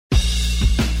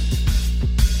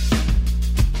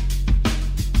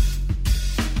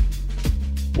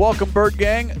Welcome, Bird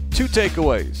Gang. 2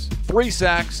 takeaways, 3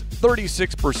 sacks,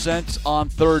 36% on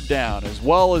third down, as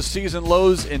well as season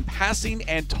lows in passing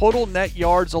and total net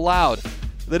yards allowed.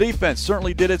 The defense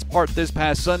certainly did its part this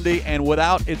past Sunday, and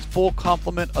without its full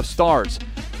complement of stars.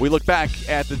 We look back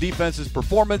at the defense's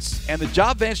performance and the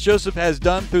job Vance Joseph has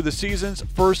done through the season's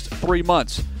first 3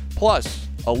 months. Plus,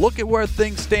 a look at where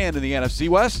things stand in the NFC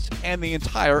West and the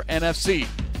entire NFC.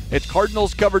 It's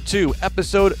Cardinals Cover 2,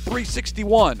 episode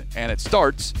 361, and it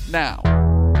starts now.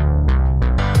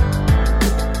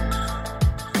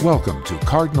 Welcome to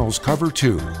Cardinals Cover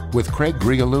 2 with Craig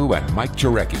Grialou and Mike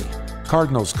Jurecki.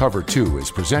 Cardinals Cover 2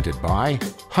 is presented by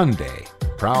Hyundai,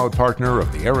 proud partner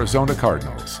of the Arizona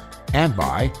Cardinals, and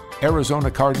by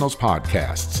Arizona Cardinals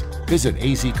Podcasts. Visit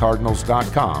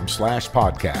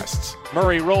azcardinals.com/podcasts.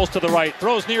 Murray rolls to the right,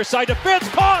 throws near side to Fitz,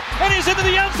 caught, and he's into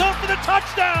the end zone for the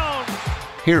touchdown!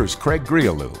 Here's Craig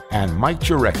Grialou and Mike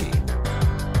Jurecki.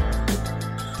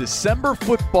 December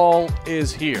football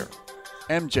is here.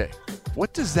 MJ,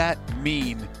 what does that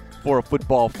mean for a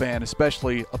football fan,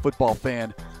 especially a football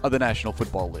fan of the National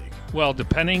Football League? Well,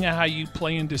 depending on how you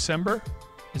play in December,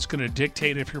 it's going to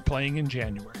dictate if you're playing in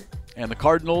January. And the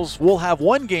Cardinals will have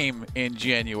one game in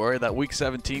January, that Week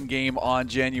 17 game on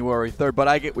January 3rd. But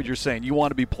I get what you're saying. You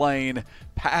want to be playing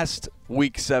past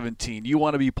Week 17. You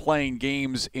want to be playing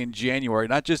games in January,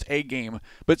 not just a game,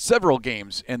 but several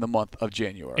games in the month of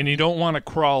January. And you don't want to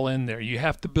crawl in there. You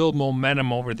have to build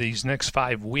momentum over these next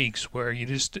 5 weeks where you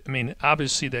just,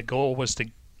 obviously the goal was to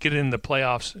get in the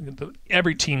playoffs.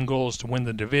 Every team goal is to win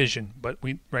the division, but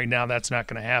right now that's not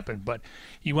going to happen. But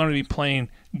you want to be playing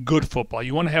good football.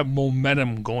 You want to have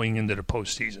momentum going into the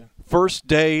postseason. First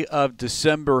day of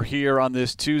December here on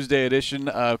this Tuesday edition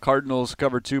of Cardinals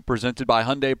Cover 2 presented by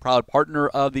Hyundai, proud partner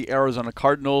of the Arizona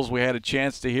Cardinals. We had a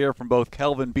chance to hear from both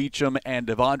Kelvin Beachum and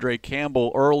Devondre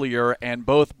Campbell earlier, and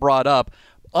both brought up,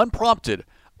 unprompted,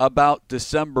 about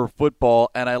December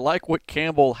football. And I like what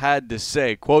Campbell had to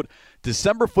say. Quote,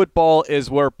 December football is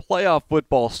where playoff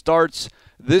football starts.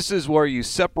 This is where you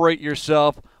separate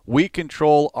yourself. We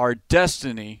control our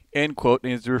destiny, end quote.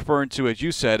 And he's referring to, as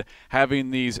you said,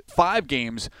 having these 5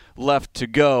 games left to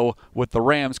go with the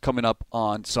Rams coming up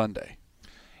on Sunday.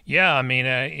 Yeah,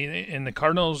 in the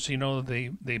Cardinals,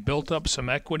 they built up some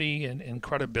equity and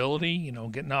credibility,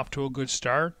 getting off to a good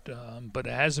start. But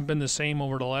it hasn't been the same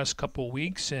over the last couple of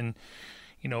weeks. And,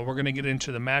 we're going to get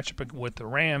into the matchup with the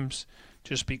Rams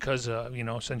just because,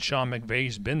 since Sean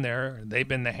McVay's been there, they've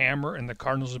been the hammer and the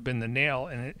Cardinals have been the nail.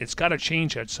 And it's got to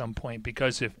change at some point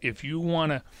because if you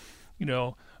want to,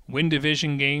 win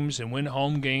division games and win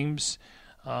home games,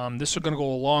 this is going to go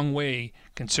a long way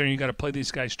considering you got to play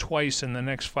these guys twice in the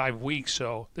next 5 weeks.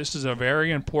 So this is a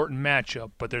very important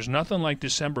matchup, but there's nothing like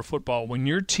December football when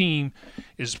your team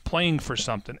is playing for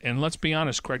something. And let's be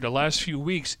honest, Craig, the last few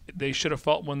weeks they should have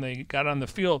felt when they got on the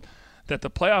field that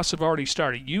the playoffs have already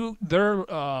started. Their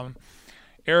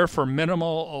error for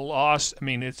minimal loss,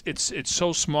 it's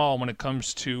so small when it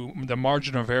comes to the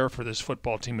margin of error for this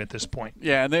football team at this point.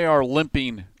 Yeah, and they are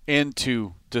limping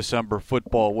into December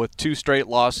football with 2 straight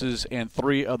losses and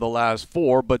 3 of the last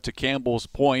 4. But to Campbell's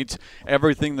point,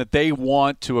 everything that they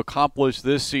want to accomplish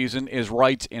this season is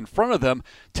right in front of them.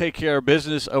 Take care of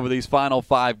business over these final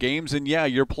 5 games. And yeah,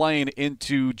 you're playing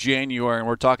into January, and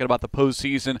we're talking about the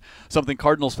postseason, something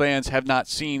Cardinals fans have not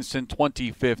seen since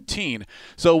 2015.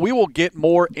 So we will get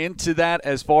more into that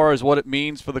as far as what it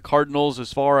means for the Cardinals,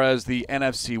 as far as the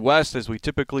NFC West, as we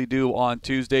typically do on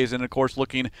Tuesdays, and of course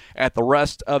looking at the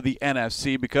rest of the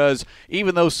NFC, because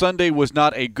even though Sunday was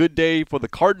not a good day for the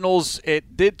Cardinals,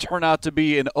 it did turn out to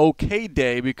be an okay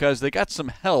day because they got some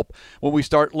help when we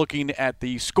start looking at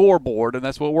the scoreboard, and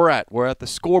that's what we're at. We're at the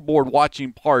scoreboard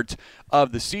watching part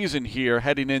of the season here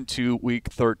heading into Week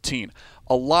 13.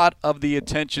 A lot of the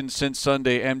attention since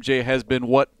Sunday, MJ, has been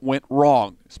what went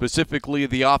wrong, specifically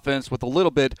the offense with a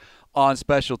little bit on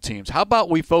special teams. How about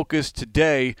we focus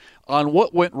today on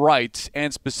what went right,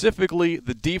 and specifically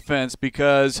the defense,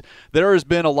 because there has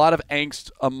been a lot of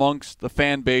angst amongst the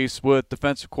fan base with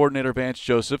defensive coordinator Vance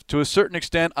Joseph. To a certain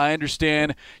extent, I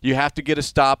understand you have to get a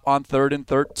stop on 3rd and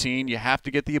 13. You have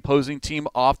to get the opposing team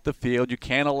off the field. You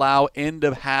can't allow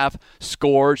end-of-half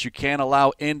scores. You can't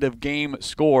allow end-of-game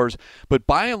scores. But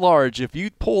by and large, if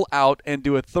you pull out and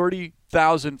do a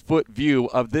 30,000-foot view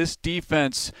of this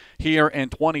defense here in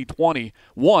 2020.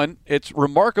 One, it's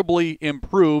remarkably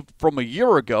improved from a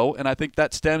year ago, and I think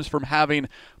that stems from having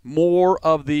more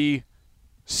of the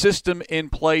system in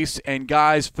place and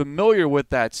guys familiar with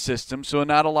that system, so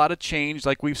not a lot of change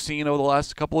like we've seen over the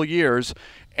last couple of years.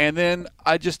 And then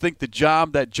I just think the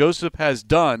job that Joseph has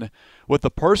done with the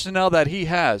personnel that he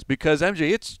has, because,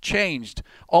 MJ, it's changed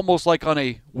almost like on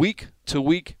a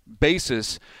week-to-week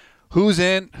basis. Who's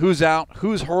in, who's out,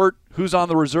 who's hurt, who's on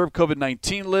the reserve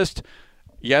COVID-19 list.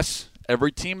 Yes,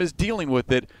 every team is dealing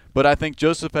with it, but I think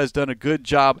Joseph has done a good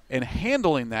job in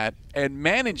handling that and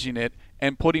managing it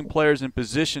and putting players in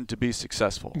position to be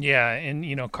successful. Yeah,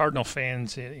 and, Cardinal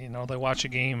fans, they watch a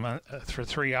game for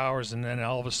 3 hours and then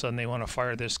all of a sudden they want to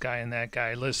fire this guy and that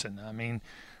guy. Listen, I mean,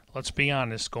 let's be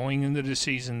honest. Going into the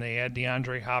season, they had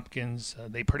DeAndre Hopkins.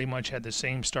 They pretty much had the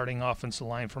same starting offensive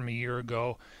line from a year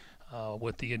ago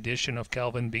with the addition of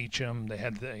Kelvin Beachum. They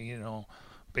had,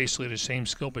 basically the same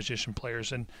skill position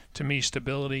players. And to me,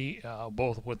 stability,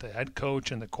 both with the head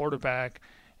coach and the quarterback,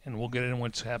 and we'll get into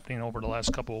what's happening over the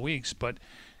last couple of weeks. But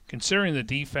considering the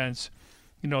defense,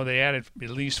 they added at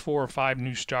least 4 or 5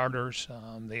 new starters.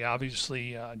 They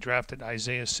obviously drafted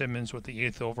Isaiah Simmons with the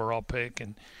 8th overall pick,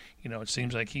 and, it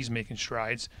seems like he's making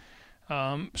strides.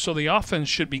 So the offense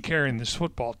should be carrying this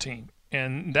football team,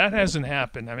 and that hasn't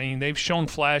happened. I mean, they've shown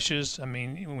flashes. I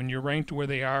mean, when you're ranked where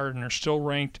they are, and they're still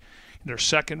ranked, they're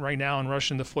second right now in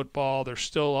rushing the football. They're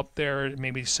still up there,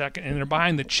 maybe second, and they're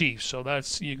behind the Chiefs. So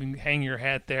you can hang your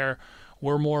hat there.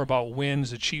 We're more about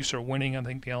wins. The Chiefs are winning. I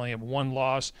think they only have 1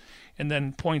 loss, and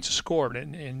then points scored.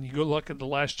 And you go look at the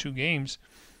last 2 games,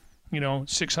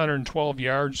 612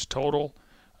 yards total.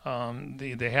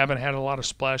 They haven't had a lot of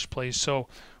splash plays. So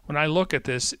when I look at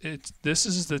this, this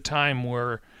is the time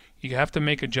where you have to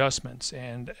make adjustments,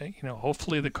 and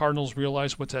hopefully the Cardinals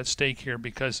realize what's at stake here,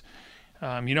 because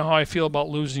you know how I feel about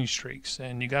losing streaks,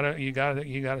 and you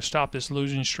gotta stop this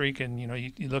losing streak. And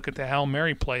you look at the Hail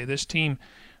Mary play. This team,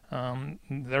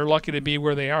 they're lucky to be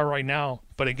where they are right now.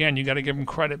 But again, you got to give them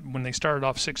credit when they started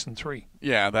off 6-3.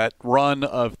 Yeah, that run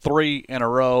of 3 in a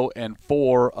row and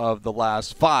 4 of the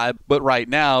last 5. But right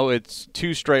now, it's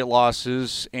 2 straight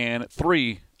losses and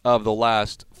 3 of the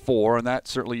last 4, and that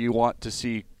certainly you want to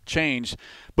see change.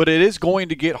 But it is going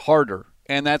to get harder.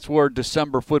 And that's where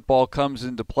December football comes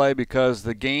into play, because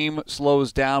the game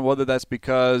slows down, whether that's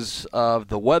because of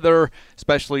the weather,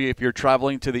 especially if you're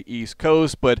traveling to the East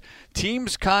Coast. But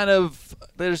teams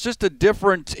there's just a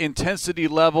different intensity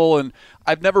level, and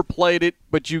I've never played it,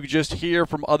 but you just hear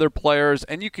from other players,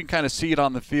 and you can kind of see it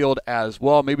on the field as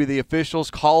well. Maybe the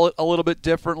officials call it a little bit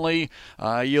differently.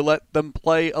 You let them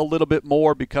play a little bit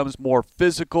more, becomes more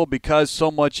physical because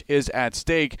so much is at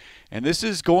stake. And this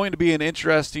is going to be an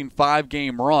interesting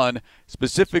 5-game run,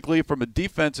 specifically from a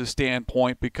defensive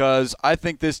standpoint, because I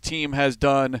think this team has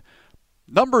done,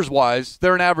 numbers-wise,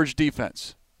 they're an average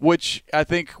defense, which I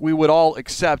think we would all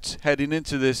accept heading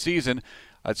into this season.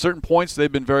 At certain points,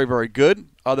 they've been very, very good.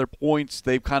 Other points,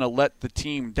 they've kind of let the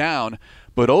team down.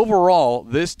 But overall,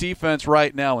 this defense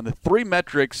right now, and the 3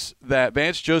 metrics that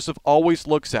Vance Joseph always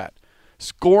looks at,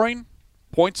 scoring,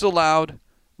 points allowed,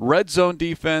 red zone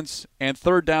defense, and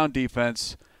third down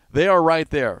defense, they are right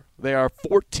there. They are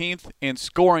 14th in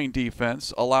scoring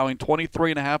defense, allowing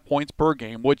 23.5 points per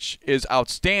game, which is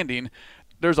outstanding.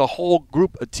 There's a whole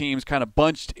group of teams kind of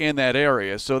bunched in that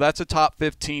area. So that's a top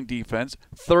 15 defense.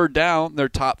 Third down, they're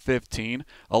top 15,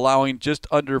 allowing just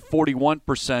under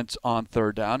 41% on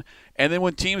third down. And then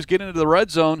when teams get into the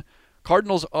red zone,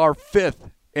 Cardinals are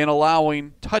 5th in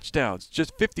allowing touchdowns.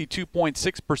 Just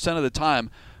 52.6% of the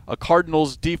time, a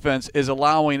Cardinals defense is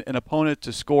allowing an opponent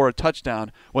to score a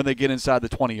touchdown when they get inside the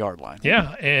 20-yard line.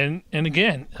 Yeah, and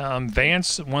again,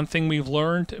 Vance, one thing we've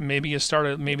learned, maybe it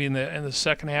started maybe in the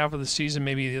second half of the season,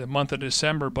 maybe the month of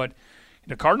December, but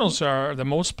the Cardinals are the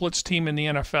most blitz team in the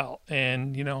NFL.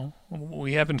 And,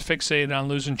 we haven't fixated on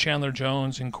losing Chandler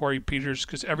Jones and Corey Peters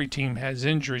because every team has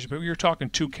injuries, but you're talking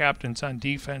 2 captains on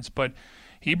defense, but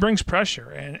he brings pressure,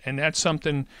 and that's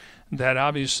something that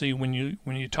obviously when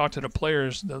you talk to the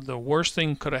players, the worst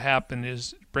thing could have happened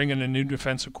is bringing a new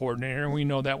defensive coordinator, and we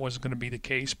know that wasn't going to be the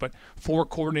case, but 4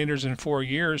 coordinators in 4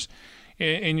 years,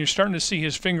 and you're starting to see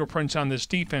his fingerprints on this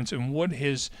defense and what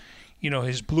his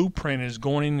blueprint is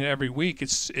going in every week.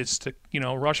 It's to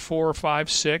rush 4 or 5,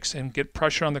 6 and get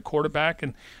pressure on the quarterback,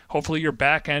 and hopefully your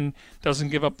back end doesn't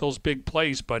give up those big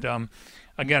plays. But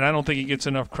again, I don't think he gets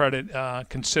enough credit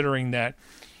considering that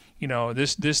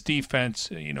this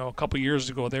defense, a couple of years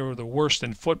ago they were the worst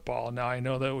in football. Now I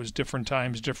know that it was different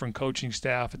times, different coaching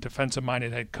staff, a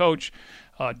defensive-minded head coach,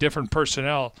 different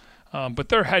personnel, but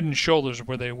they're head and shoulders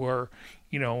where they were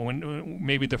when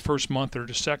maybe the first month or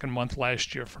the second month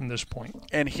last year from this point.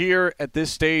 And here at this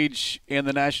stage in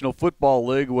the National Football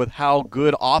League, with how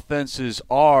good offenses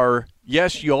are,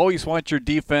 yes, you always want your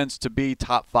defense to be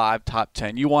top 5, top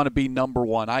 10. You want to be number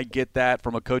 1. I get that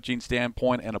from a coaching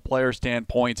standpoint and a player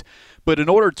standpoint. But in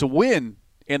order to win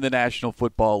in the National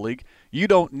Football League. You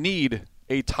don't need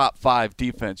a top 5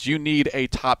 defense. You need a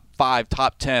top 5,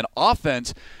 top 10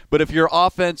 offense. But if your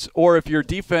offense or if your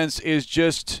defense is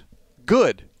just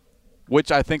good, which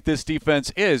I think this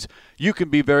defense is, you can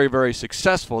be very, very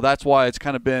successful. That's why it's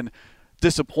kind of been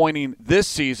disappointing this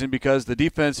season, because the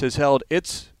defense has held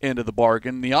its end of the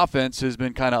bargain. The offense has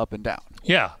been kind of up and down.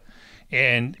 Yeah.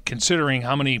 And considering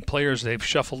how many players they've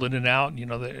shuffled in and out,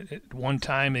 at one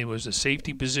time it was a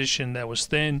safety position that was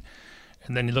thin.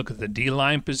 And then you look at the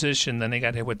D-line position, then they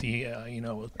got hit with the,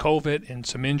 with COVID and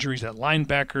some injuries at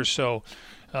linebacker. So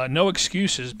no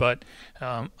excuses, but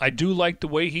I do like the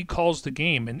way he calls the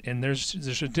game. And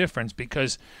there's a difference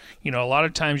because, a lot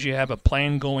of times you have a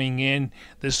plan going in.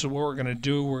 This is what we're going to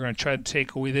do. We're going to try to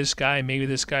take away this guy. Maybe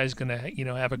this guy's going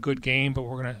to, have a good game, but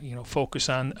we're going to, focus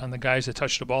on the guys that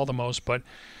touch the ball the most. But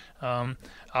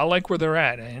I like where they're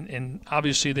at. And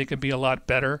obviously they could be a lot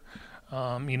better.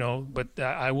 But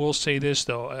I will say this,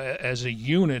 though, as a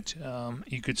unit,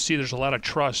 you could see there's a lot of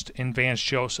trust in Vance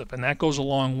Joseph, and that goes a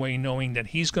long way, knowing that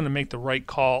he's going to make the right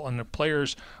call, and the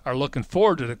players are looking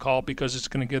forward to the call because it's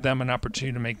going to give them an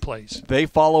opportunity to make plays. They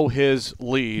follow his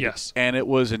lead, yes. And it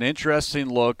was an interesting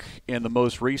look in the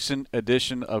most recent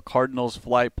edition of Cardinals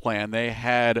Flight Plan. They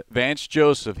had Vance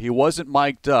Joseph. He wasn't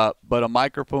mic'd up, but a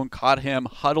microphone caught him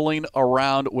huddling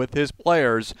around with his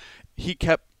players. He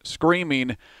kept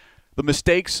screaming, "The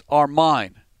mistakes are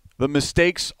mine. The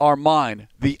mistakes are mine.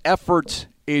 The effort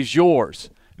is yours.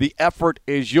 The effort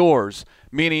is yours."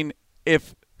 Meaning,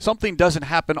 if something doesn't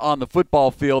happen on the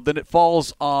football field, then it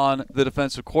falls on the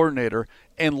defensive coordinator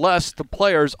unless the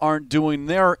players aren't doing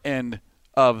their end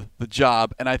of the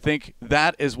job. And I think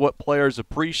that is what players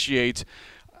appreciate.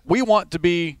 We want to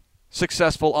be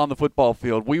successful on the football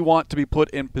field. We want to be put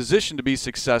in position to be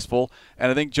successful,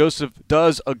 and I think Joseph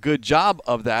does a good job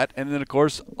of that. And then, of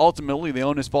course, ultimately the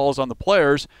onus falls on the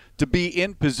players to be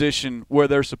in position where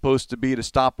they're supposed to be to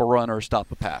stop a run or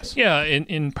stop a pass. Yeah,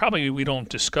 and probably we don't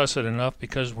discuss it enough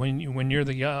because when you're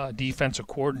the defensive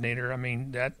coordinator, I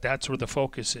mean, that's where the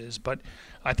focus is. But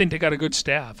I think they got a good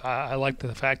staff. I like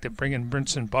the fact that bringing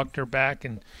Brinson Buckner back,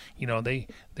 and they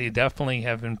definitely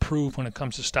have improved when it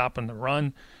comes to stopping the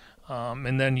run.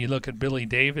 And then you look at Billy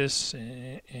Davis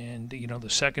and the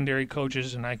secondary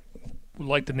coaches, and I would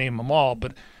like to name them all,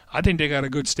 but I think they got a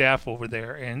good staff over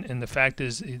there. And the fact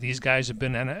is these guys have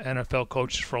been NFL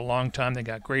coaches for a long time. They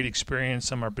got great experience.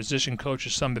 Some are position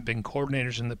coaches. Some have been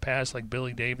coordinators in the past, like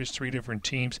Billy Davis, 3 different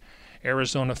teams,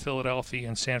 Arizona, Philadelphia,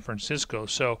 and San Francisco.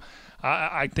 So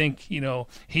I think,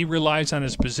 he relies on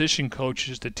his position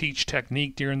coaches to teach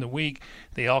technique during the week.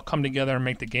 They all come together and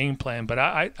make the game plan. But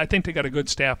I think they got a good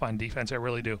staff on defense. I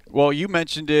really do. Well, you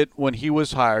mentioned it when he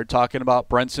was hired, talking about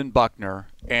Brinson Buckner.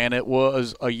 And it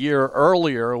was a year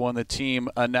earlier when the team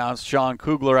announced Sean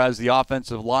Kugler as the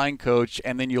offensive line coach.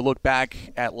 And then you look back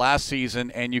at last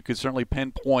season, and you could certainly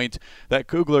pinpoint that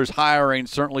Kugler's hiring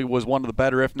certainly was one of the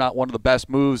better, if not one of the best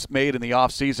moves made in the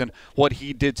offseason, what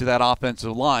he did to that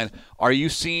offensive line. Are you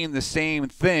seeing the same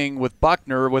thing with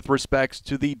Buckner with respects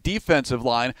to the defensive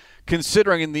line,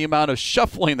 considering the amount of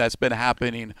shuffling that's been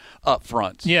happening up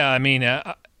front? Yeah, I mean,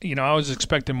 I was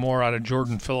expecting more out of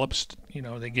Jordan Phillips.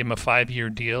 They gave him a 5-year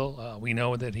deal. We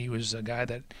know that he was a guy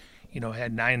that,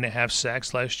 had 9.5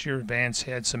 sacks last year. Vance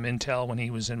had some intel when he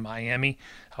was in Miami.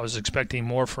 I was expecting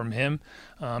more from him.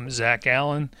 Zach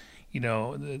Allen,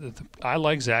 I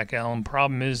like Zach Allen.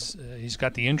 Problem is he's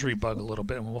got the injury bug a little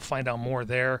bit, and we'll find out more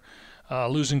there.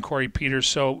 Losing Corey Peters.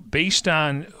 So based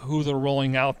on who they're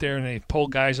rolling out there, and they've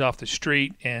pulled guys off the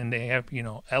street, and they have,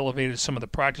 elevated some of the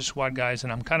practice squad guys,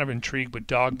 and I'm kind of intrigued with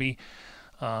Dogby.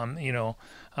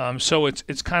 So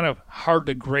it's kind of hard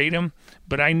to grade him,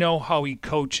 but I know how he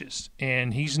coaches,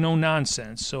 and he's no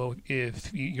nonsense. So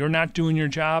if you're not doing your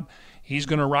job, he's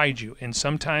going to ride you. And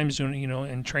sometimes,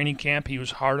 in training camp, he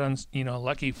was hard on,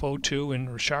 Lucky Fotu and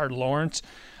Rashard Lawrence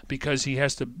because he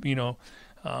has to,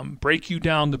 break you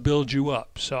down to build you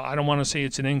up. So I don't want to say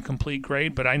it's an incomplete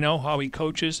grade, but I know how he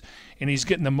coaches, and he's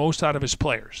getting the most out of his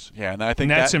players. Yeah, and I think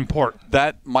that's important.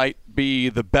 That might be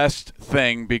the best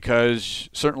thing, because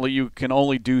certainly you can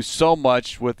only do so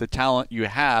much with the talent you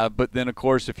have, but then, of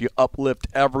course, if you uplift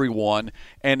everyone,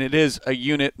 and it is a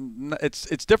unit,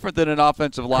 it's different than an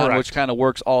offensive line. Correct. Which kind of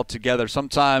works all together.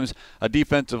 Sometimes a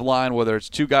defensive line, whether it's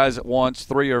 2 guys at once,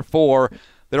 3 or 4,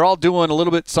 they're all doing a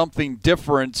little bit something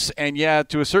different, and yeah,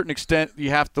 to a certain extent,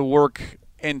 you have to work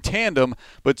in tandem,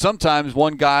 but sometimes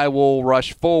one guy will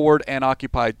rush forward and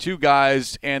occupy 2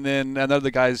 guys, and then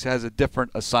another guy has a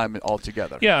different assignment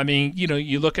altogether. Yeah, I mean,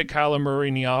 you look at Kyler Murray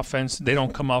in the offense, they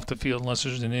don't come off the field unless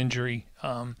there's an injury.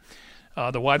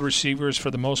 The wide receivers,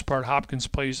 for the most part, Hopkins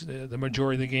plays the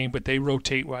majority of the game, but they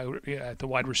rotate at the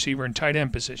wide receiver and tight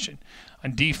end position.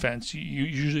 On defense, you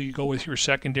usually go with your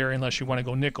secondary unless you want to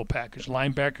go nickel package.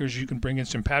 Linebackers, you can bring in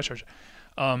some pass rush.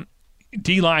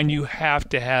 D-line, you have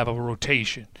to have a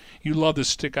rotation. You love to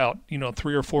stick out,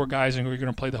 3 or 4 guys and you're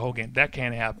going to play the whole game. That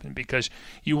can't happen because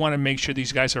you want to make sure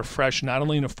these guys are fresh not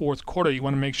only in the fourth quarter, you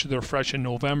want to make sure they're fresh in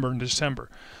November and December.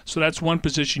 So that's one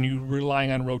position you're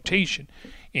relying on rotation.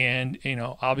 And,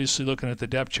 obviously looking at the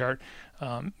depth chart,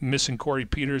 missing Corey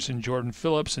Peters and Jordan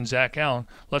Phillips and Zach Allen,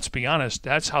 let's be honest,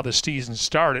 that's how the season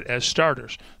started as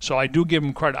starters. So I do give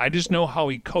him credit. I just know how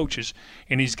he coaches,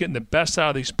 and he's getting the best out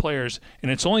of these players, and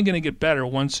it's only going to get better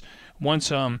once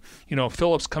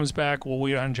Phillips comes back. We'll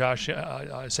wait on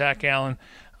Zach Allen.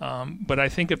 But I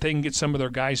think if they can get some of their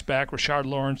guys back, Rashard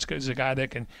Lawrence is a guy that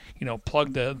can,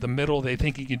 plug the middle. They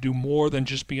think he can do more than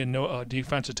just be a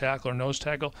defensive tackle or nose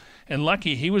tackle. And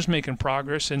Lucky, he was making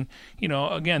progress. And,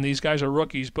 again, these guys are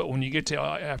rookies. But when you get to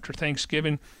after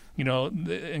Thanksgiving,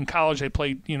 in college they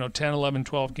played, 10, 11,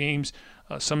 12 games.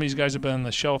 Some of these guys have been on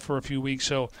the shelf for a few weeks.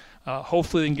 So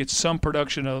hopefully they can get some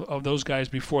production of those guys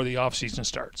before the offseason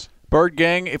starts. Bird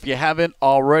Gang, if you haven't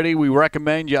already, we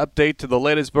recommend you update to the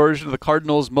latest version of the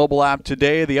Cardinals mobile app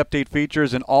today. The update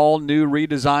features an all-new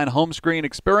redesigned home screen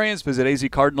experience. Visit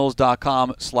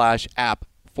azcardinals.com/app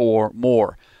for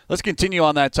more. Let's continue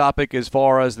on that topic as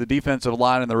far as the defensive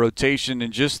line and the rotation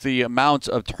and just the amount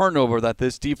of turnover that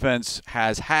this defense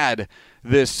has had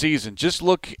this season. Just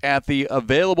look at the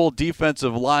available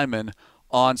defensive linemen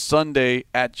on Sunday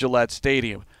at Gillette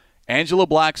Stadium. Angelo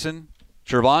Blackson,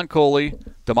 Trevon Coley,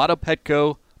 D'Amato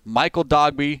Petco, Michael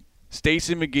Dogbe,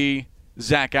 Stacey McGee,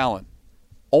 Zach Allen.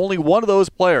 Only one of those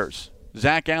players,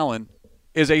 Zach Allen,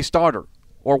 is a starter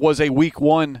or was a week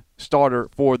 1 starter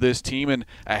for this team. And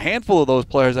a handful of those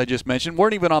players I just mentioned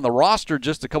weren't even on the roster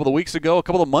just a couple of weeks ago, a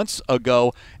couple of months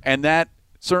ago, and that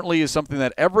certainly is something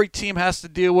that every team has to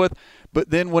deal with. But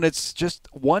then when it's just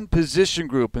one position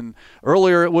group, and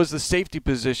earlier it was the safety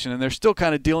position, and they're still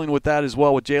kind of dealing with that as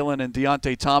well with Jalen and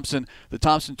Deontay Thompson. The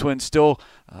Thompson twins still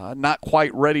not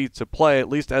quite ready to play, at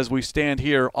least as we stand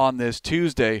here on this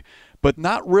Tuesday, but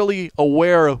not really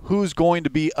aware of who's going to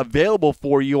be available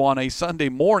for you on a Sunday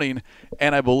morning.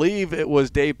 And I believe it was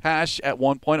Dave Pasch at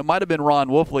one point, it might have been Ron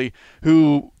Wolfley,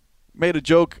 who made a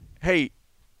joke, hey,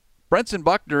 Brenson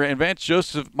Buckner and Vance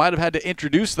Joseph might have had to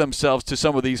introduce themselves to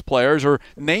some of these players or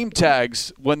name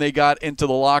tags when they got into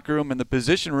the locker room and the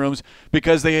position rooms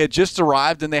because they had just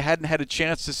arrived and they hadn't had a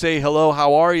chance to say hello,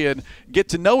 how are you, and get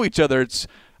to know each other. It's,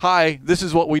 hi, this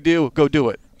is what we do, go do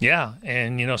it. Yeah,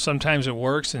 and, sometimes it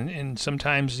works, and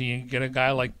sometimes you get a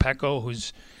guy like Petco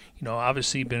who's,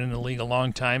 obviously been in the league a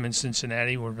long time in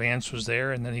Cincinnati where Vance was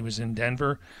there, and then he was in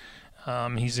Denver.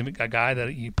 He's a guy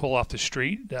that you pull off the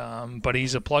street, but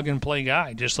he's a plug-and-play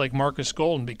guy, just like Marcus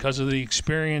Golden, because of the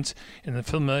experience and the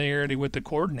familiarity with the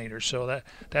coordinator. So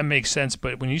that makes sense.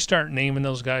 But when you start naming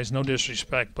those guys, no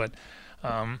disrespect, but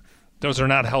those are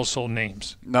not household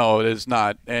names. No, it is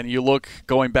not. And you look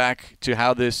going back to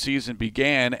how this season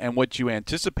began and what you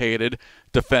anticipated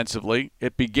defensively,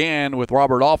 it began with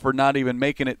Robert Alford not even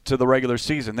making it to the regular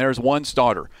season. There's one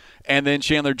starter. And then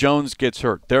Chandler Jones gets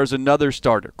hurt. There's another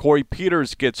starter. Corey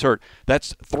Peters gets hurt.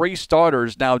 That's 3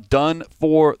 starters now done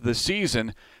for the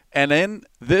season. And then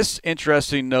this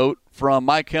interesting note from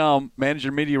Mike Helm, Manager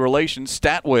of Media Relations,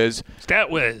 StatWiz.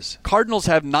 Cardinals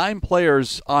have 9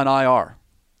 players on IR.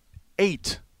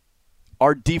 8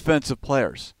 are defensive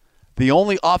players. The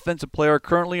only offensive player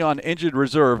currently on injured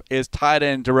reserve is tight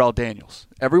end Darrell Daniels.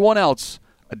 Everyone else,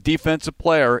 a defensive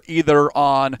player, either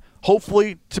on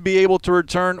hopefully to be able to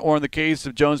return, or in the case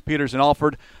of Jones, Peters, and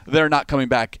Alford, they're not coming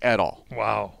back at all.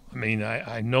 Wow. I mean,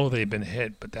 I know they've been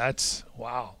hit, but that's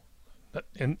wow.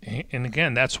 And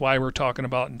again, that's why we're talking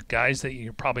about guys that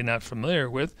you're probably not familiar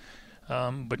with.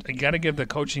 But you got to give the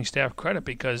coaching staff credit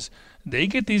because they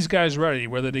get these guys ready,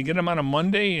 whether they get them on a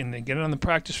Monday and they get it on the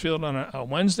practice field on a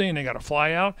Wednesday and they got to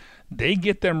fly out, they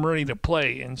get them ready to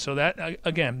play. And so that,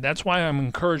 again, that's why I'm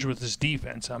encouraged with this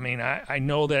defense. I mean, I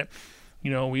know that,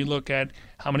 we look at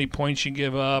how many points you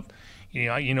give up.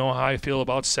 You know how I feel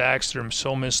about sacks. They're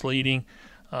so misleading.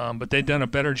 But they've done a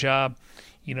better job.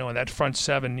 In that front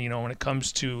 7, when it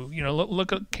comes to,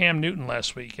 look at Cam Newton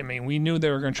last week. I mean, we knew they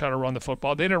were going to try to run the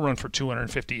football. They didn't run for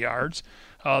 250 yards.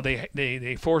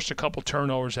 They forced a couple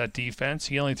turnovers at defense.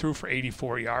 He only threw for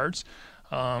 84 yards.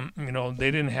 They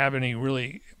didn't have any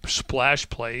really splash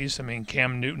plays. I mean,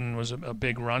 Cam Newton was a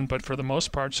big run, but for the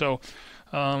most part, so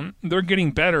they're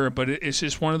getting better. But it's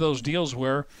just one of those deals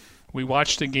where we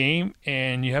watched the game,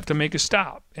 and you have to make a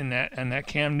stop. And that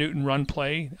Cam Newton run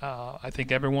play, I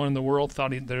think everyone in the world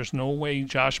thought there's no way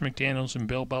Josh McDaniels and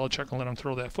Bill Belichick can let him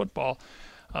throw that football.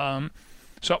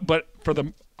 But for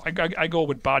I go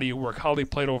with body of work, how they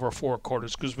played over 4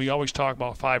 quarters, because we always talk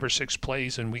about 5 or 6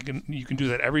 plays, and you can do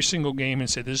that every single game and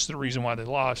say this is the reason why they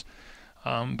lost.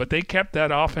 But they kept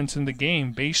that offense in the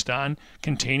game based on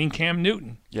containing Cam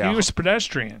Newton. Yeah. He was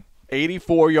pedestrian.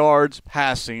 84 yards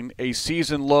passing, a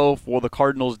season low for the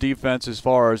Cardinals defense as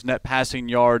far as net passing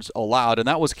yards allowed, and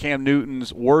that was Cam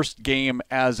Newton's worst game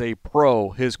as a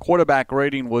pro. His quarterback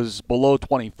rating was below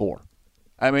 24.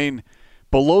 I mean,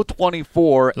 below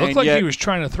 24. It looked like he was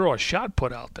trying to throw a shot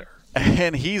put out there.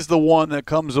 And he's the one that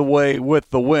comes away with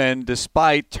the win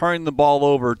despite turning the ball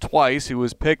over twice. He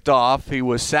was picked off. He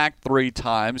was sacked 3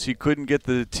 times. He couldn't get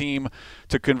the team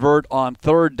to convert on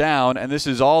 3rd down, and this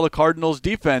is all the Cardinals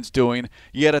defense doing.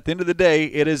 Yet at the end of the day,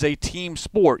 it is a team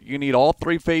sport. You need all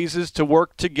 3 phases to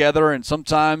work together, and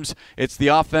sometimes it's the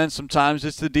offense, sometimes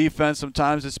it's the defense,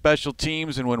 sometimes it's special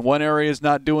teams, and when one area is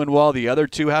not doing well, the other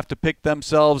 2 have to pick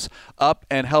themselves up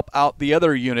and help out the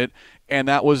other unit. And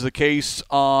that was the case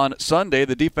on Sunday.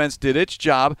 The defense did its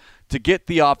job to get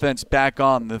the offense back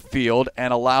on the field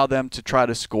and allow them to try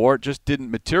to score. It just didn't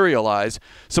materialize.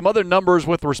 Some other numbers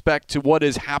with respect to what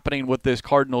is happening with this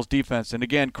Cardinals defense. And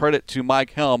again, credit to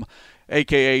Mike Helm,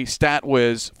 a.k.a.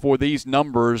 StatWiz, for these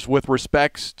numbers with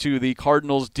respects to the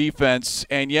Cardinals defense.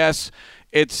 And yes,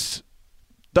 it's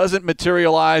doesn't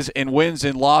materialize in wins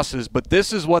and losses, but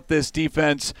this is what this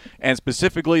defense, and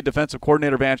specifically defensive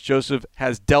coordinator Vance Joseph,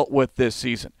 has dealt with this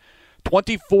season.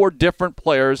 24 different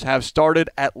players have started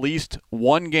at least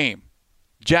one game.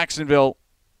 Jacksonville,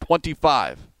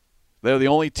 25. They're the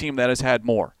only team that has had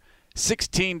more.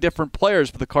 16 different players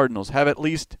for the Cardinals have at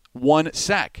least 1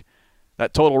 sack.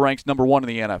 That total ranks number 1 in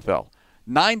the NFL.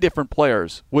 9 different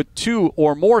players with 2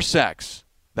 or more sacks.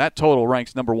 That total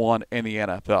ranks number 1 in the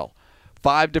NFL.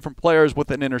 5 different players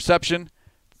with an interception,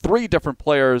 3 different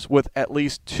players with at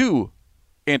least 2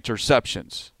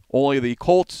 interceptions. Only the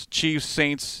Colts, Chiefs,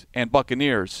 Saints, and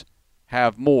Buccaneers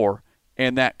have more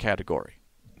in that category.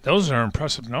 Those are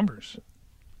impressive numbers.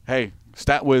 Hey,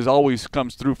 StatWiz always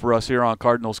comes through for us here on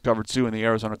Cardinals Cover 2 and the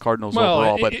Arizona Cardinals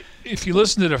overall. But if you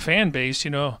listen to the fan base,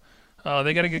 they got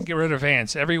to get rid of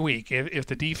Vance every week. If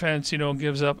the defense,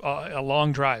 gives up a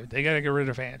long drive, they got to get rid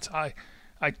of Vance.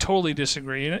 I totally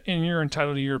disagree, and you're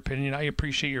entitled to your opinion. I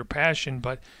appreciate your passion,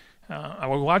 but I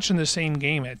was watching the same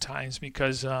game at times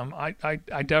because I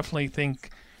definitely think,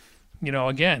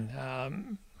 again,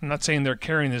 I'm not saying they're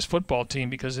carrying this football team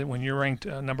because when you're ranked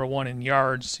number 1 in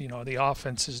yards, the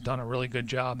offense has done a really good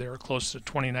job. They were close to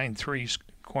 29-3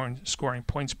 scoring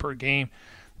points per game.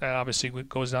 That obviously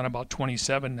goes down about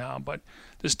 27 now, but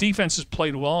this defense has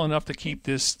played well enough to keep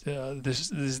this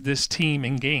team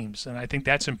in games, and I think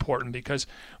that's important because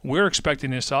we're expecting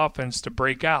this offense to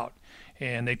break out.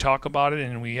 And they talk about it,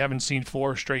 and we haven't seen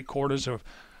 4 straight quarters of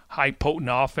high potent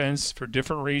offense for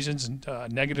different reasons,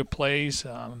 negative plays,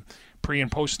 pre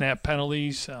and post snap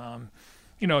penalties,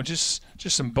 just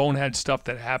some bonehead stuff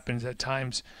that happens at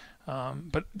times.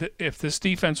 But if this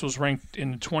defense was ranked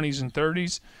in the 20s and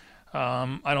 30s.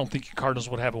 I don't think the Cardinals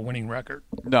would have a winning record.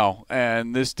 No,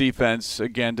 and this defense,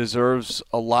 again, deserves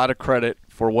a lot of credit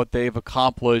for what they've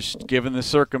accomplished given the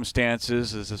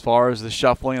circumstances as far as the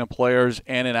shuffling of players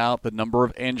in and out, the number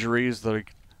of injuries, the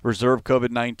reserve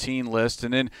COVID-19 list.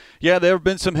 And then, there have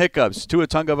been some hiccups. Tua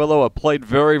Tagovailoa played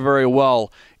very, very well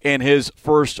in his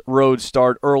first road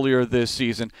start earlier this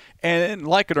season. And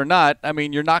like it or not, I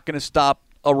mean, you're not going to stop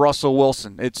a Russell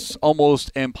Wilson. It's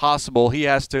almost impossible. He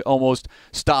has to almost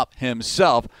stop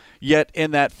himself. Yet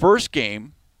in that first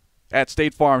game at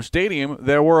State Farm Stadium,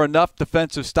 there were enough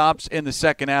defensive stops in the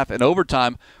second half and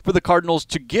overtime for the Cardinals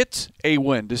to get a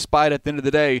win, despite at the end of the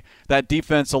day that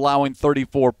defense allowing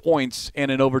 34 points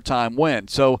in an overtime win.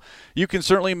 So you can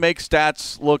certainly make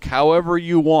stats look however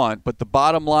you want, but the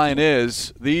bottom line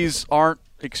is these aren't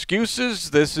excuses.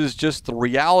 This is just the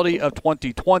reality of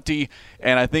 2020,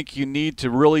 and I think you need to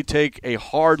really take a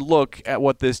hard look at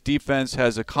what this defense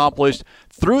has accomplished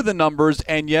through the numbers,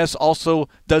 and yes, also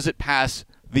does it pass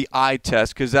the eye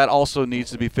test, because that also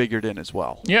needs to be figured in as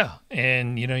well. Yeah,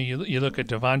 and you look at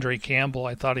Devondre Campbell.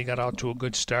 I thought he got out to a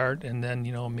good start, and then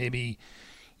maybe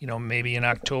in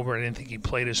October I didn't think he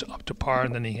played as up to par,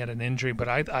 and then he had an injury. But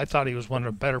I thought he was one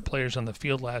of the better players on the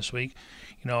field last week.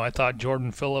 I thought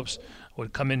Jordan Phillips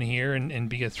would come in here and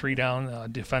be a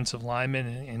 3-down defensive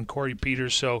lineman and Corey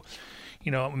Peters. So,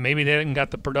 maybe they hadn't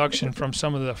got the production from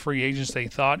some of the free agents they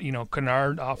thought.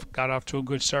 Kennard got off to a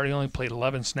good start. He only played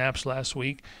 11 snaps last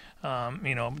week.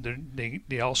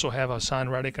 They also have Hassan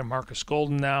Reddick and Marcus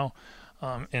Golden now,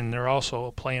 and they're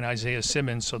also playing Isaiah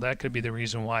Simmons, so that could be the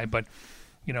reason why. But,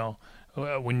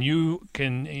 when you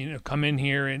can come in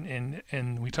here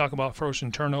and we talk about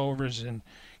forcing turnovers and,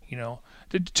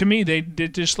 to me, they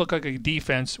just look like a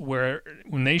defense where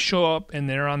when they show up and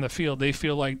they're on the field, they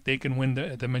feel like they can win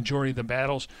the majority of the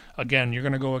battles. Again, you're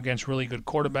going to go against really good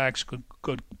quarterbacks,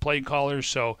 good play callers,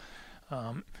 so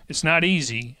it's not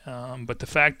easy. But the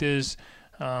fact is,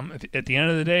 at the end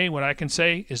of the day, what I can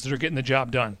say is they're getting the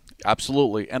job done.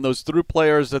 Absolutely. And those 3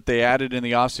 players that they added in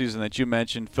the offseason that you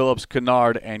mentioned, Phillips,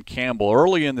 Kennard, and Campbell,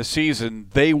 early in the season,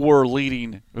 they were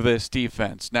leading this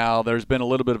defense. Now, there's been a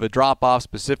little bit of a drop-off,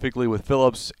 specifically with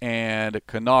Phillips and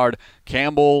Kennard.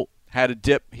 Campbell had a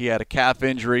dip. He had a calf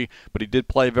injury, but he did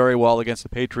play very well against the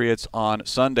Patriots on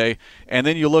Sunday. And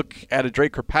then you look at a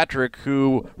Drake Kirkpatrick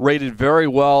who rated very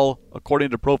well,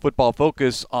 according to Pro Football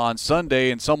Focus, on Sunday,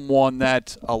 and someone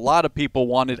that a lot of people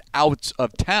wanted out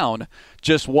of town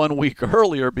just 1 week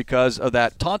earlier because of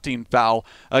that taunting foul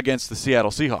against the Seattle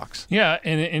Seahawks. Yeah,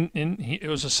 and it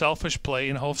was a selfish play,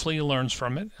 and hopefully he learns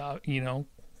from it.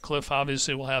 Cliff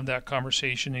obviously will have that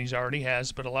conversation. He already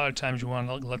has, but a lot of times you want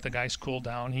to let the guys cool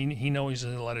down. He knows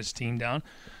he's let his team down.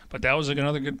 But that was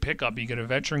another good pickup. You get a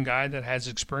veteran guy that has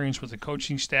experience with the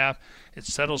coaching staff. It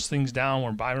settles things down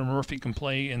where Byron Murphy can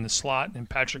play in the slot and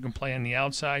Patrick can play on the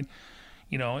outside.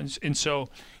 And so,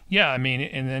 yeah,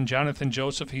 and then Jonathan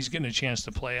Joseph, he's getting a chance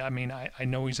to play. I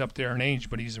know he's up there in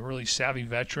age, but he's a really savvy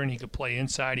veteran. He could play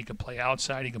inside, he could play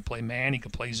outside, he could play man, he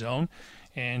could play zone.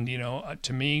 And,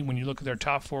 to me, when you look at their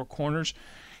top 4 corners,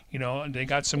 they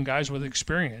got some guys with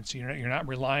experience. You're not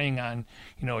relying on,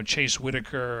 a Chase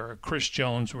Whitaker or a Chris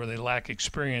Jones where they lack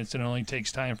experience. It only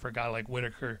takes time for a guy like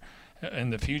Whitaker in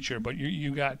the future. But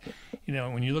you got,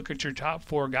 when you look at your top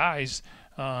 4 guys,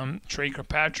 Trey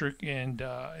Kirkpatrick and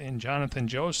Jonathan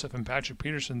Joseph and Patrick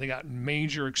Peterson, they got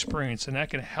major experience, and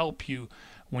that can help you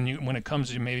when it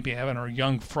comes to maybe having a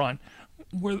young front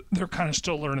where they're kind of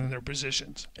still learning their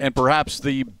positions. And perhaps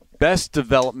the best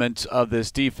development of this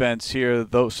defense here,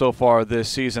 though, so far this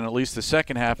season, at least the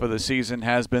second half of the season,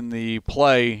 has been the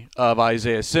play of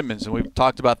Isaiah Simmons. And we've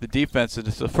talked about the defense, and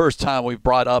it's the first time we've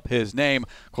brought up his name.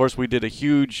 Of course, we did a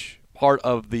huge part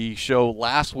of the show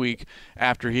last week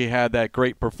after he had that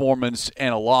great performance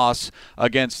and a loss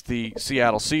against the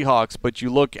Seattle Seahawks. But you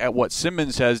look at what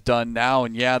Simmons has done now,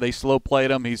 and yeah, they slow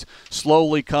played him. He's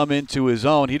slowly come into his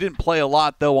own. He didn't play a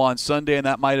lot, though, on Sunday, and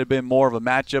that might have been more of a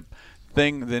matchup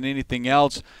thing than anything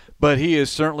else. But he is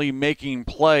certainly making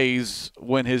plays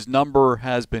when his number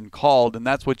has been called, and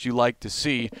that's what you like to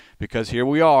see, because here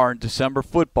we are in December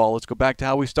football. Let's go back to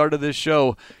how we started this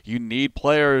show. You need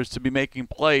players to be making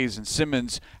plays, and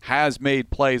Simmons has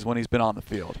made plays when he's been on the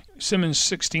field. Simmons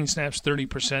 16 snaps,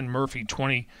 30%, Murphy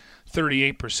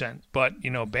 38%. But,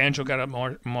 Banjo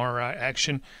got more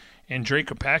action. And Drake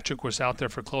Kirkpatrick was out there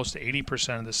for close to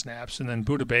 80% of the snaps. And then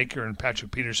Budda Baker and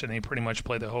Patrick Peterson, they pretty much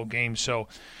played the whole game. So,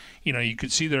 you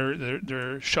could see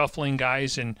they're shuffling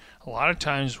guys. And a lot of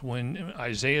times when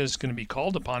Isaiah is going to be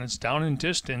called upon, it's down in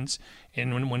distance.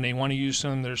 And when they want to use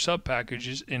some of their sub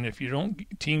packages, and if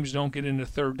teams don't get into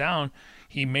third down,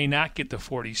 he may not get the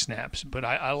 40 snaps. But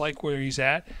I like where he's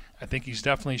at. I think he's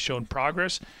definitely shown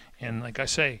progress. And like I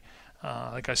said,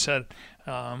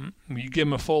 you give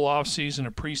him a full offseason,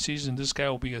 a preseason, this guy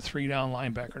will be a 3-down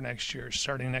linebacker next year,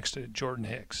 starting next to Jordan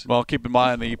Hicks. Well, keep in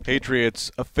mind the Patriots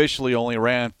officially only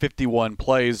ran 51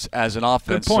 plays as an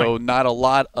offense, so not a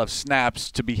lot of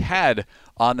snaps to be had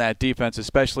on that defense,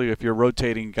 especially if you're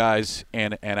rotating guys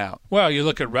in and out. Well, you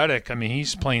look at Reddick.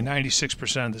 He's playing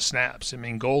 96% of the snaps.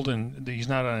 Golden, he's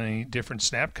not on any different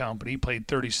snap count, but he played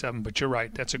 37. But you're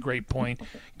right. That's a great point.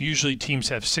 Usually teams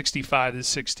have 65 to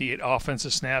 68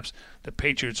 offensive snaps. The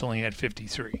Patriots only had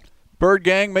 53. Bird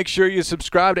Gang, make sure you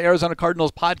subscribe to Arizona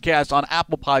Cardinals podcast on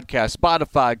Apple Podcasts,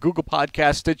 Spotify, Google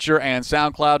Podcasts, Stitcher, and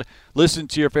SoundCloud. Listen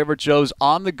to your favorite shows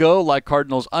on the go, like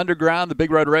Cardinals Underground, The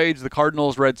Big Red Rage, The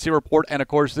Cardinals Red Sea Report, and, of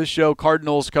course, this show,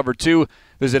 Cardinals Cover 2.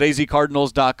 Visit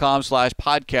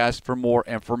azcardinals.com/podcast for more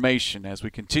information. As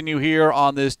we continue here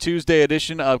on this Tuesday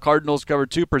edition of Cardinals Cover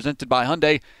 2, presented by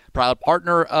Hyundai, proud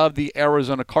partner of the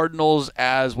Arizona Cardinals,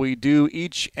 as we do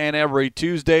each and every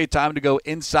Tuesday. Time to go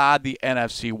inside the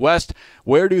NFC West.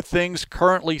 Where do things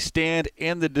currently stand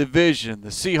in the division? The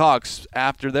Seahawks,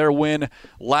 after their win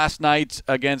last night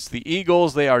against the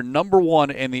Eagles, they are number one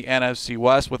in the NFC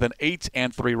West with an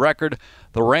 8-3 record.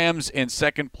 The Rams in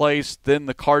second place, then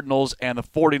the Cardinals and the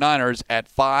 49ers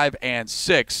at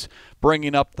 5-6,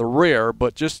 bringing up the rear.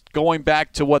 But just going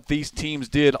back to what these teams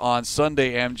did on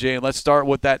Sunday, MJ, and let's start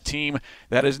with that team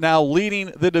that is now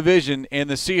leading the division in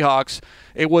the Seahawks.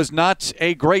 It was not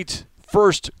a great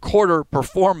first quarter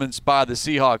performance by the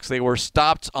Seahawks. They were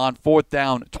stopped on fourth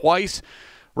down twice.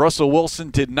 Russell Wilson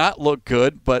did not look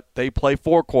good, but they play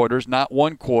 4 quarters, not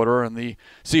 1 quarter, and the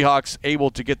Seahawks able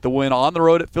to get the win on the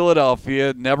road at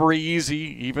Philadelphia. Never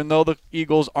easy, even though the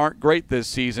Eagles aren't great this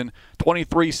season.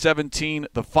 23-17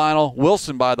 the final.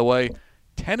 Wilson, by the way,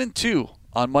 10-2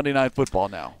 on Monday Night Football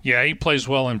now. Yeah, he plays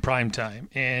well in prime time.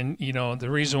 And, the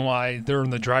reason why they're in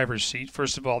the driver's seat,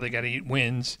 first of all, they got 8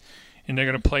 wins, and they're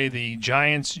going to play the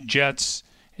Giants, Jets,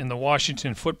 and the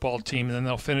Washington football team, and then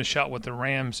they'll finish out with the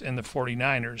Rams and the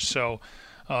 49ers. So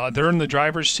they're in the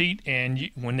driver's seat,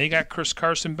 and when they got Chris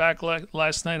Carson back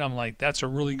last night, I'm like, that's a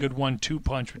really good 1-2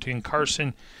 punch between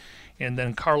Carson and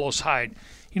then Carlos Hyde.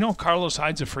 Carlos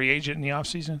Hyde's a free agent in the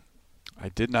offseason? I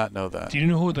did not know that. Do you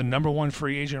know who the number 1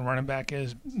 free agent running back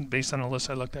is based on the list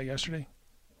I looked at yesterday?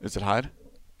 Is it Hyde?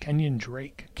 Kenyon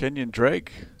Drake. Kenyon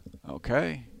Drake.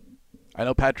 Okay. I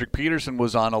know Patrick Peterson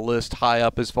was on a list high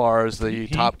up as far as the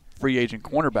top free agent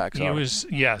cornerbacks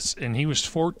are. Yes, and he was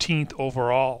 14th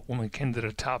overall when we came to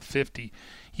the top 50.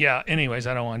 Yeah, anyways,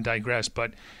 I don't want to digress,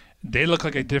 but they look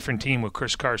like a different team with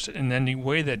Chris Carson. And then the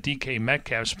way that DK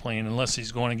Metcalf's playing, unless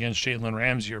he's going against Jalen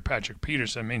Ramsey or Patrick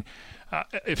Peterson, I mean,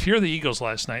 if you're the Eagles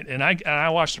last night, and I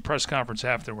watched the press conference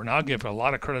afterward, and I'll give a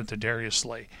lot of credit to Darius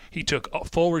Slay. He took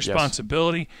full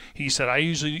responsibility. Yes. He said, I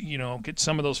usually, get